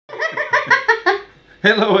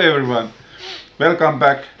Hello everyone, welcome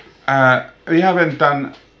back. We haven't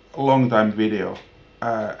done a long time video,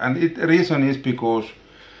 and the reason is because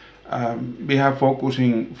we have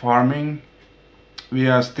focusing farming. We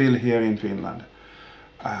are still here in Finland,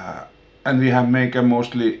 and we have make a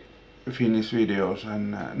mostly Finnish videos.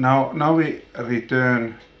 And now we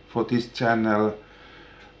return for this channel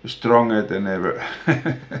stronger than ever.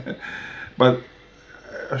 But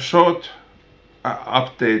a short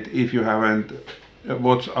update if you haven't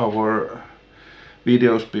watched our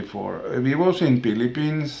videos before. We was in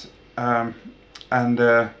Philippines and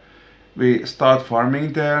we start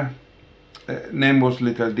farming there. Name was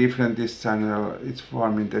little different this channel, it's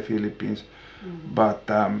Farm in the Philippines. But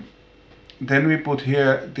then we put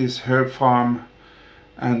here this herb farm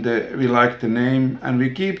and we like the name and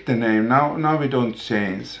we keep the name. Now we don't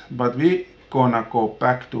change, but we gonna go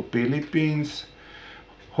back to Philippines.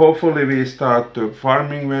 Hopefully we start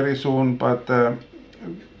farming very soon, but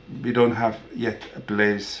we don't have yet a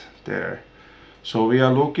place there. So we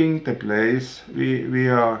are looking the place. We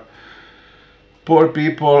are poor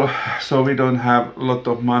people, so we don't have a lot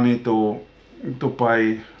of money to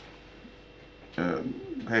buy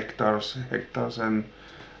hectares and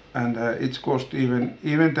it's cost even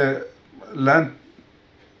the land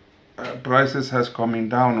prices has coming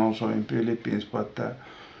down also in Philippines, but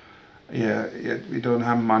yeah, we don't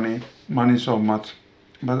have money so much.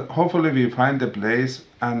 But hopefully we find a place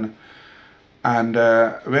and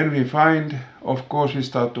when we find, of course we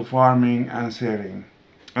start to farming and sharing.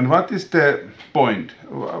 And what is the point?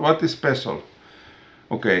 What is special?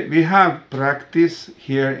 Okay, we have practice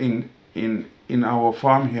here in our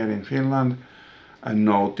farm here in Finland, a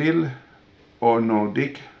no-till or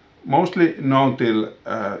no-dig. Mostly no-till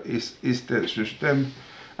is the system,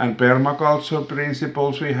 and permaculture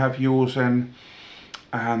principles we have used and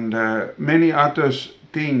many other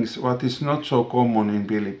things what is not so common in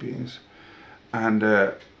Philippines. And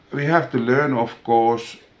we have to learn, of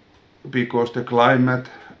course, because the climate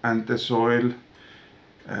and the soil,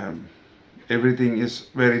 everything is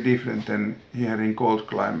very different than here in cold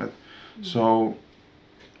climate. So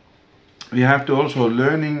we have to also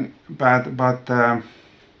learning, but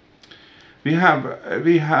we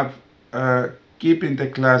have keeping the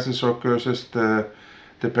classes or courses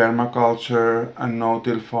the permaculture and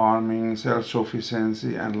no-till farming,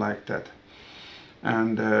 self-sufficiency and like that.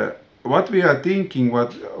 And what we are thinking,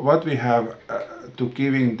 what we have to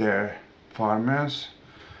giving the farmers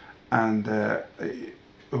and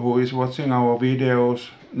who is watching our videos,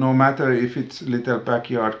 no matter if it's little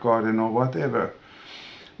backyard garden or whatever,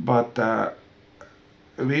 but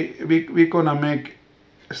we gonna make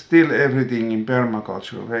still everything in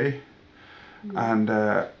permaculture way.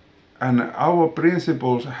 And our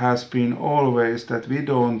principles has been always that we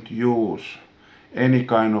don't use any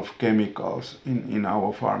kind of chemicals in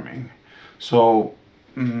our farming. So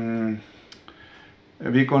we're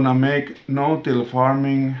gonna make no-till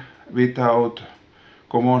farming without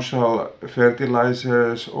commercial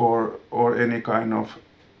fertilizers or any kind of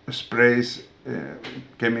sprays,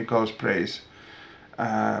 chemical sprays.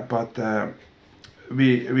 But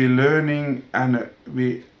we learning and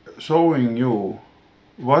we showing you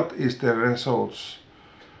what is the results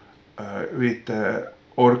with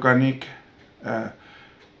organic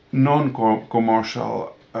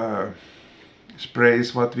non-commercial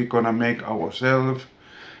sprays what we gonna make ourselves.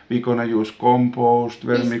 We gonna use compost,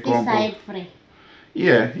 vermicompost. Pesticide free.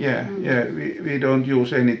 Yeah. We don't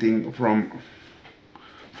use anything from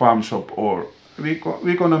farm shop, or we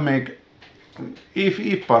gonna make,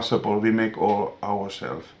 if possible, we make all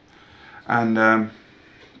ourselves. And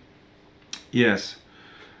yes,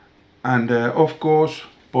 and of course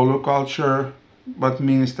polyculture, what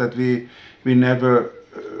means that we never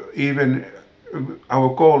even our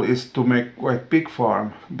goal is to make quite big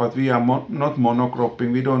farm, but we are not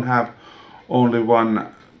monocropping. We don't have only one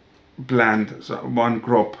plant, so one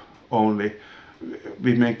crop only.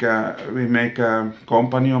 We make a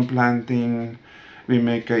company on planting. We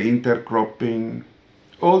make a intercropping.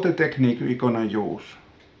 All the technique we're gonna use,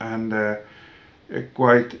 and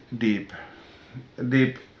quite deep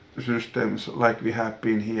systems like we have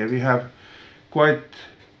been here. We have quite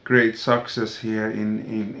great success here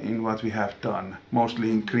in what we have done, mostly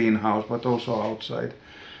in greenhouse, but also outside,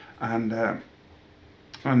 and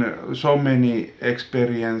so many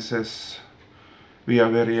experiences. We are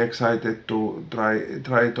very excited to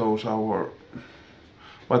try those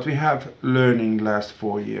what we have learning last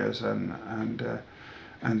 4 years and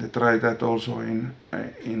try that also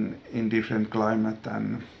in different climate.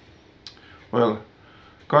 And well,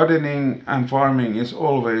 gardening and farming is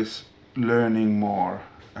always learning more.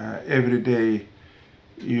 Every day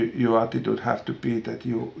your attitude have to be that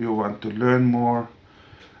you want to learn more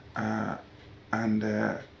and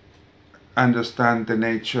understand the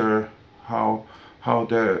nature, how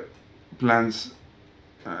the plants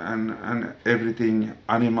and everything,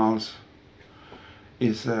 animals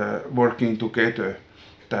is working together.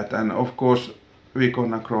 That, and of course we're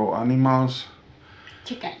gonna grow animals,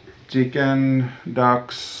 chicken,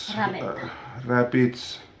 ducks,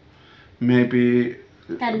 rabbits, maybe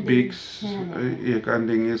pigs.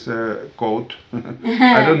 Kanding is a goat.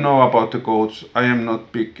 I don't know about the goats. I am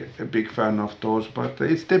not a big fan of those, but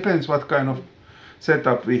it depends what kind of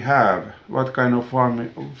setup we have, what kind of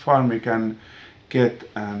farm we can get,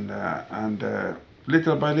 and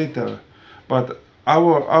little by little. But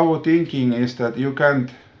our thinking is that you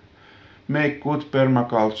can't make good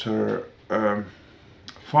permaculture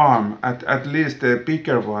farm, at least a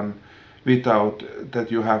bigger one, without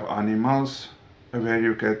that you have animals where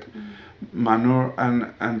you get manure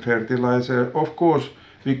and fertilizer. Of course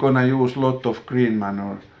we're gonna use lot of green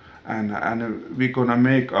manure, and we're gonna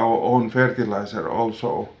make our own fertilizer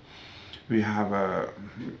also. We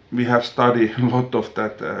have studied a lot of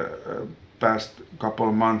that past couple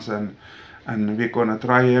of months, and we're gonna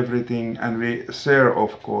try everything, and we share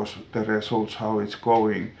of course the results, how it's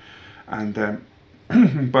going. And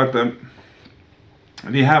but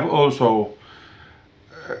we have also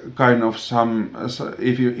kind of some,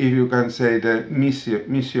 if you can say, the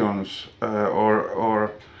missions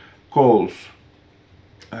or goals.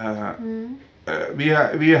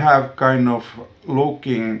 We have kind of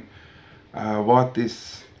looking what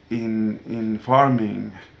is in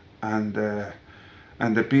farming and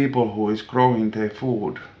the people who is growing their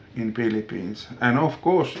food in Philippines, and of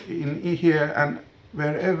course in here and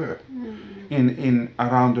wherever in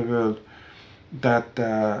around the world, that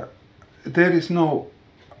there is no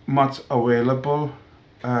much available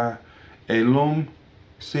heirloom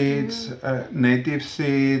seeds, native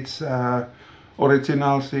seeds,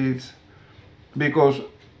 original seeds, because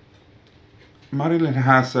Marilyn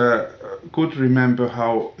has could remember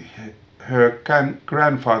how her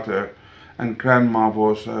grandfather and grandma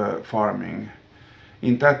was farming.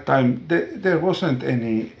 In that time there wasn't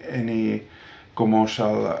any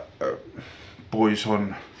commercial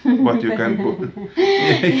poison what you can put.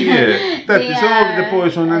 Yeah, that is all the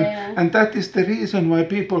poison, and that is the reason why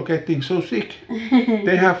people getting so sick.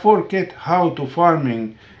 They have forget how to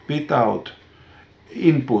farming without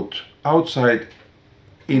input, outside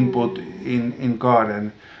input in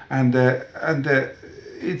garden, and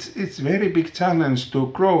it's very big challenge to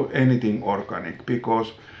grow anything organic,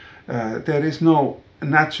 because there is no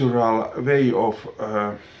natural way of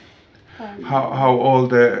how all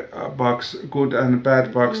the bugs, good and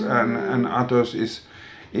bad bugs, and others is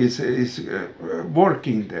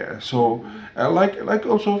working there. So like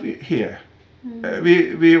also here,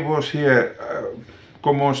 we was here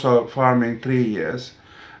commercial farming 3 years,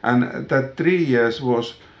 and that 3 years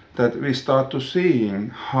was that we start to seeing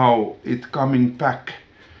how it coming back,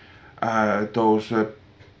 those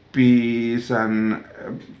bees and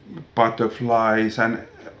butterflies and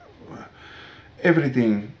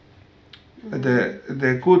everything.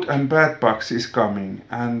 The good and bad bugs is coming,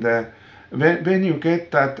 and when you get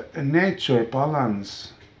that nature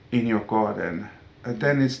balance in your garden,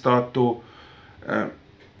 then it start to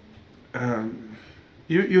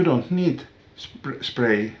you don't need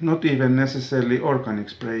spray, not even necessarily organic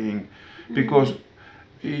spraying, because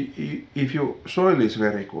if your soil is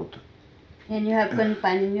very good. And you have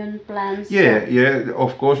companion plants. Yeah,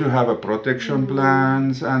 of course you have a protection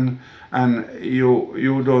plants, and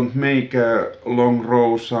you don't make a long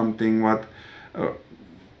row something what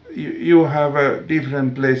you have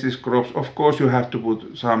different places crops. Of course you have to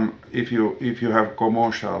put some if you have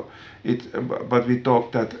commercial. But we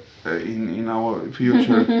talk that in our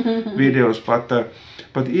future videos.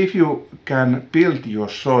 But if you can build your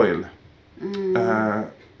soil,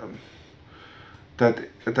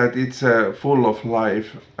 that it's full of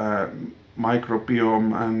life,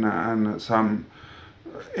 microbiome and some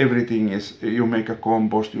everything is, you make a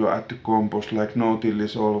compost, you add the compost like no-till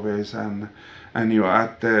is always, and you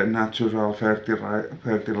add the natural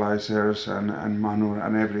fertilizers and manure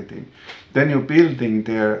and everything. Then you're building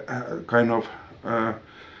their kind of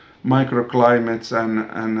microclimates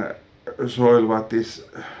and soil what is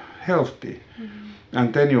healthy,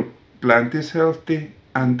 and then your plant is healthy,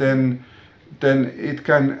 and then it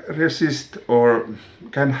can resist or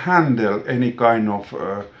can handle any kind of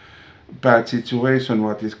bad situation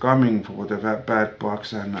what is coming for the bad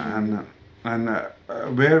bugs, and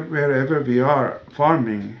wherever we are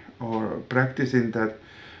farming or practicing that,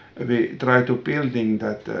 we try to building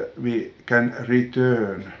that we can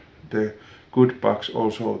return the good bugs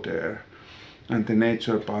also there, and the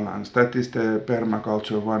nature balance. That is the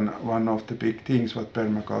permaculture, one of the big things what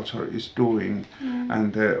permaculture is doing,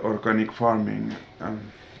 and the organic farming.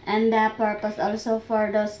 And the purpose also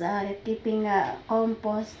for those keeping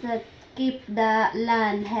compost that keep the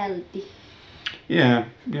land healthy. Yeah,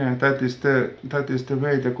 that is the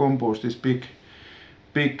way the compost is big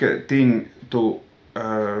thing to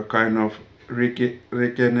kind of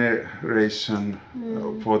regeneration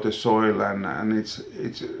for the soil, and it's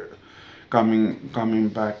coming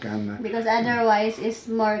back, and because otherwise it's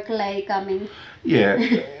more clay coming. yeah,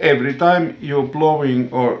 every time you're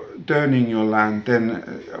blowing or turning your land,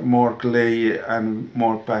 then more clay and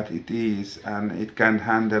more bad it is, and it can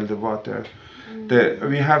handle the water.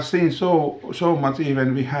 We have seen so much,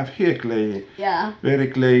 even we have here clay, very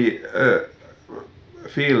clay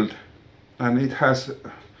field, and it has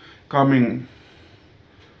coming,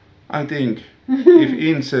 I think, if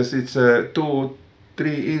inches, it's 2-3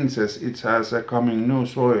 inches, it has coming new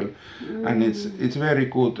soil, and it's very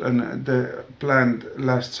good. And the plant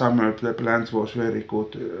last summer, the plant was very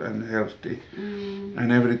good and healthy,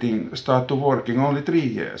 and everything start to working only 3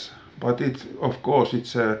 years. But it's, of course,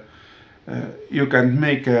 it's you can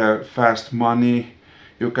make fast money.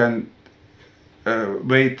 You can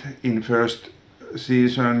wait in first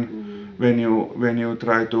season when you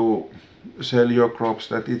try to sell your crops,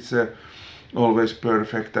 that it's always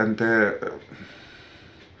perfect, and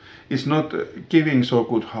it's not giving so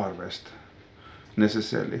good harvest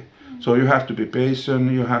necessarily. So you have to be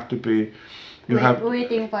patient. You have to be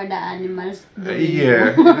waiting for the animals.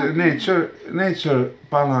 Yeah, nature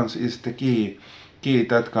balance is the key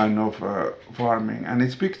that kind of farming, and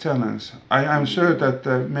it's big challenge. I'm sure that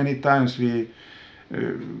many times we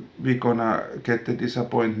gonna get the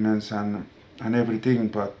disappointments and everything,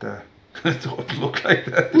 but don't look like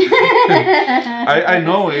that. I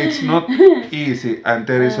know it's not easy, and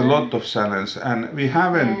there is a lot of challenge, and we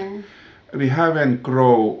haven't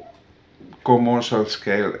grow commercial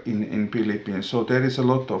scale in Philippines, so there is a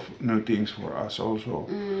lot of new things for us also.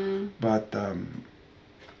 But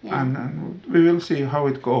and we will see how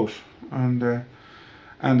it goes, and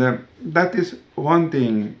that is one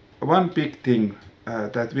big thing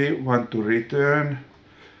that we want to return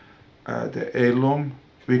the heirloom.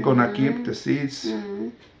 We're gonna keep the seeds.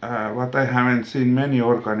 What I haven't seen many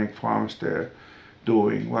organic farms there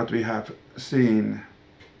doing. What we have seen,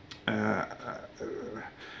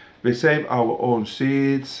 we save our own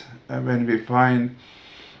seeds when we find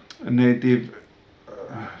native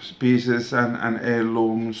species and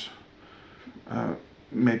heirlooms.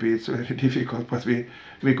 Maybe it's very difficult, but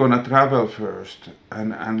we're gonna travel first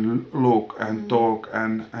and look and talk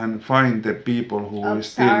and find the people who is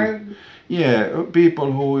still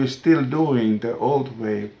people who is still doing the old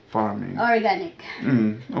way farming. Organic.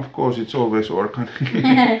 Of course, it's always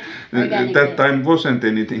organic. Organic, that time wasn't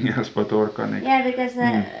anything else but organic. Yeah, because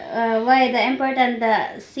why the important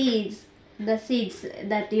the seeds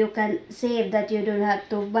that you can save, that you don't have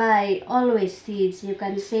to buy always seeds, you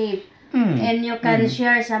can save and you can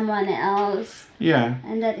share someone else. Yeah,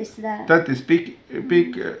 and that is big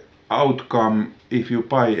outcome if you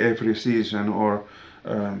buy every season, or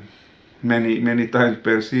many times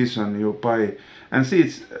per season you buy, and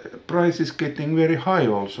seeds price is getting very high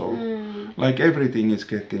also. Like everything is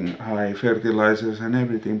getting high, fertilizers and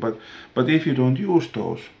everything, but if you don't use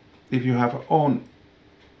those, if you have own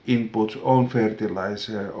inputs, own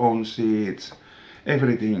fertilizer, own seeds,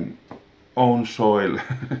 everything, own soil,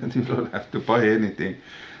 you don't have to buy anything,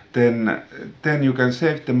 then you can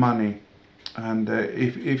save the money, and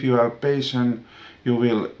if you are patient, you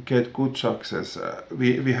will get good success.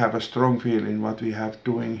 We have a strong feeling what we have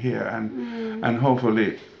doing here, and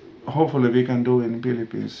hopefully we can do in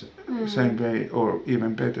Philippines same way or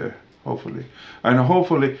even better, hopefully. And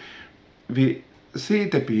hopefully we see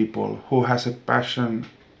the people who has a passion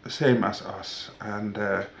same as us, and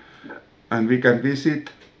we can visit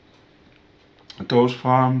those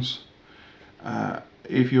farms.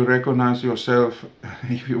 If you recognize yourself,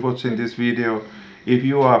 if you're watching this video, if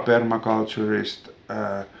you are a permaculturist,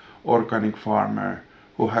 organic farmer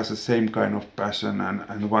who has the same kind of passion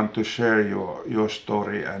and want to share your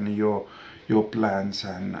story and your plants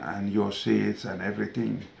and your seeds and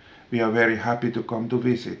everything, we are very happy to come to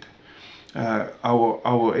visit.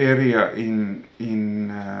 Our area in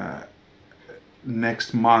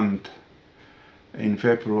next month, in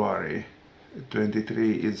February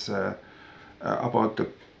 23, is about the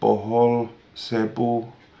Bohol,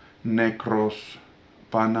 Cebu, Negros,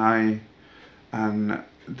 Panay, and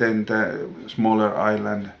then the smaller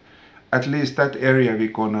island. At least that area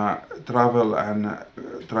we're gonna travel and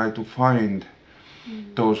try to find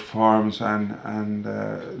those farms and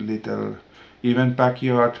little, even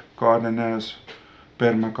backyard gardeners,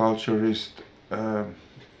 permaculturists,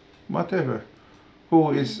 whatever,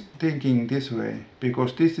 who is thinking this way,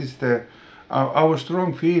 because this is our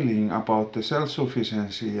strong feeling about the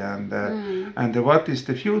self-sufficiency and what is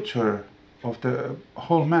the future of the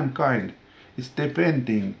whole mankind. It's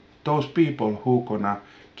depending those people who gonna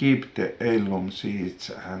keep the heirloom seeds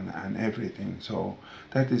and everything. So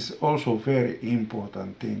that is also very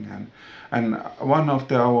important thing, and one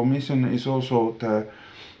of our mission is also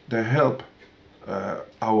the help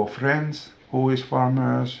our friends who is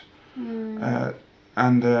farmers,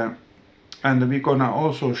 and we're gonna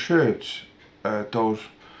also search those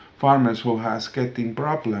farmers who has getting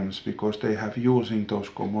problems because they have using those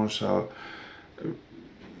commercial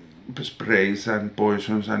sprays and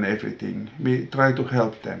poisons and everything. We try to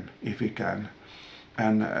help them if we can,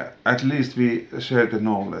 and at least we share the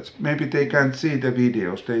knowledge. Maybe they can't see the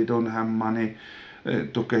videos, they don't have money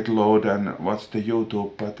to get load and watch the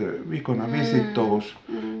YouTube, but we're gonna visit those.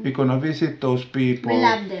 We're gonna visit those people. We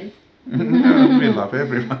love them. We love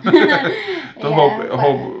everyone.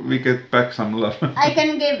 Hope we get back some love. I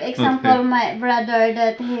can give example my brother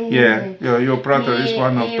that your brother is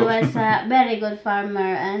one of those. He was a very good farmer,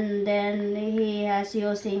 and then he has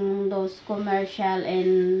using those commercial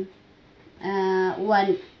in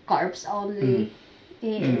one crops only.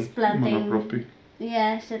 He is planting. Monocropping.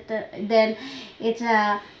 Yes, then it's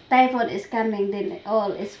a typhoon is coming, then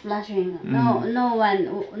all is flushing. No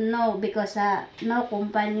one, because no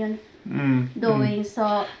companion doing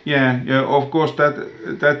so. Yeah, of course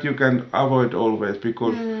that you can avoid always,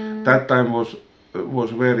 because that time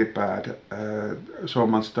was very bad, so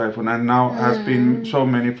much typhoon, and now has been so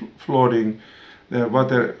many flooding. The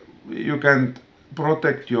water, you can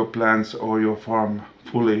protect your plants or your farm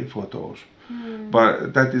fully for those.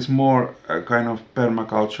 But that is more a kind of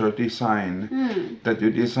permaculture design, that you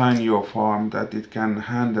design your farm that it can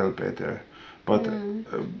handle better. But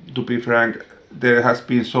to be frank, there has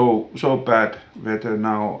been so bad weather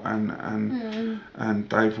now and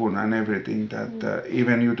typhoon and everything that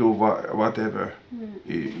even you do whatever,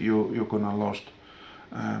 you're gonna lost.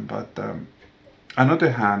 But on the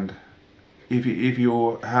other hand, if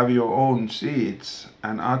you have your own seeds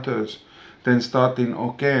and others, then starting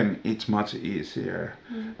again it's much easier.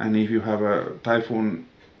 And if you have a typhoon,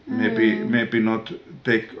 maybe not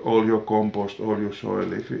take all your compost, all your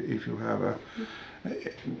soil if you have a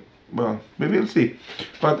well, we will see.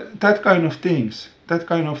 But that kind of things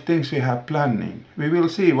we have planning. We will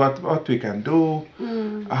see what we can do,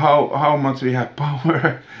 how much we have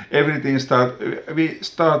power. Everything we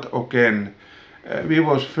start again. We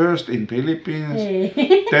was first in Philippines,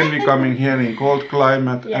 then we coming here in cold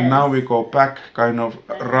climate, and now we go back, kind of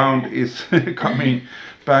round is coming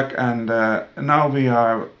back, and now we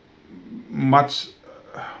are much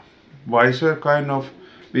wiser, kind of.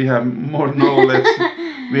 We have more knowledge.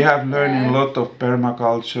 We have learning a lot of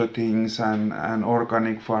permaculture things and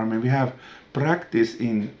organic farming. We have practice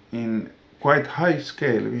in quite high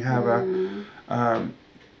scale. We have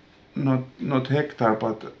not hectare,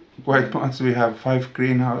 but quite much. We have 4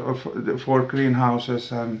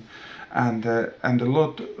 greenhouses and a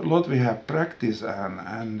lot we have practice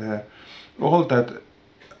and all that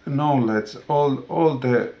knowledge, all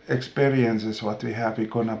the experiences what we have, we're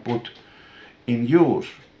gonna put in use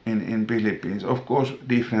in Philippines. Of course,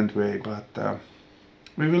 different way, but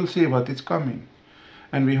we will see what is coming,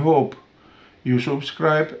 and we hope you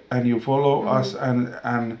subscribe and you follow us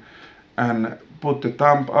and put the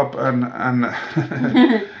thumb up and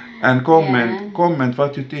and comment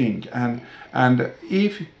what you think, and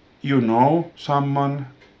if you know someone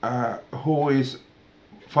who is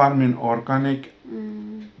farming organic,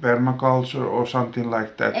 permaculture or something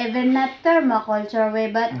like that. Even not permaculture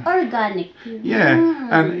way, but organic. Yeah,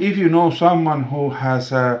 and if you know someone who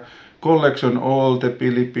has a collection all the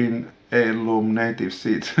Philippine heirloom native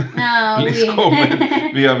seeds, please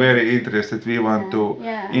comment. We are very interested. We want to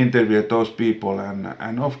interview those people,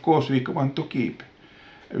 and of course we want to keep.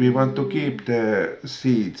 We want to keep the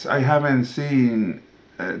seeds. I haven't seen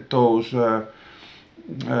those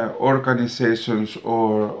organizations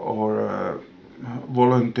or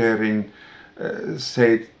volunteering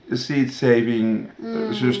seed saving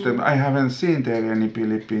system. I haven't seen there any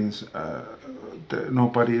Philippines.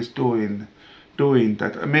 Nobody is doing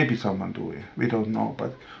that. Maybe someone doing. We don't know,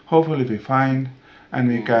 but hopefully we find and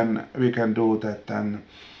we can do that. And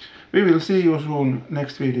we will see you soon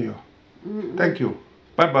next video. Thank you.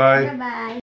 Bye bye. Bye bye.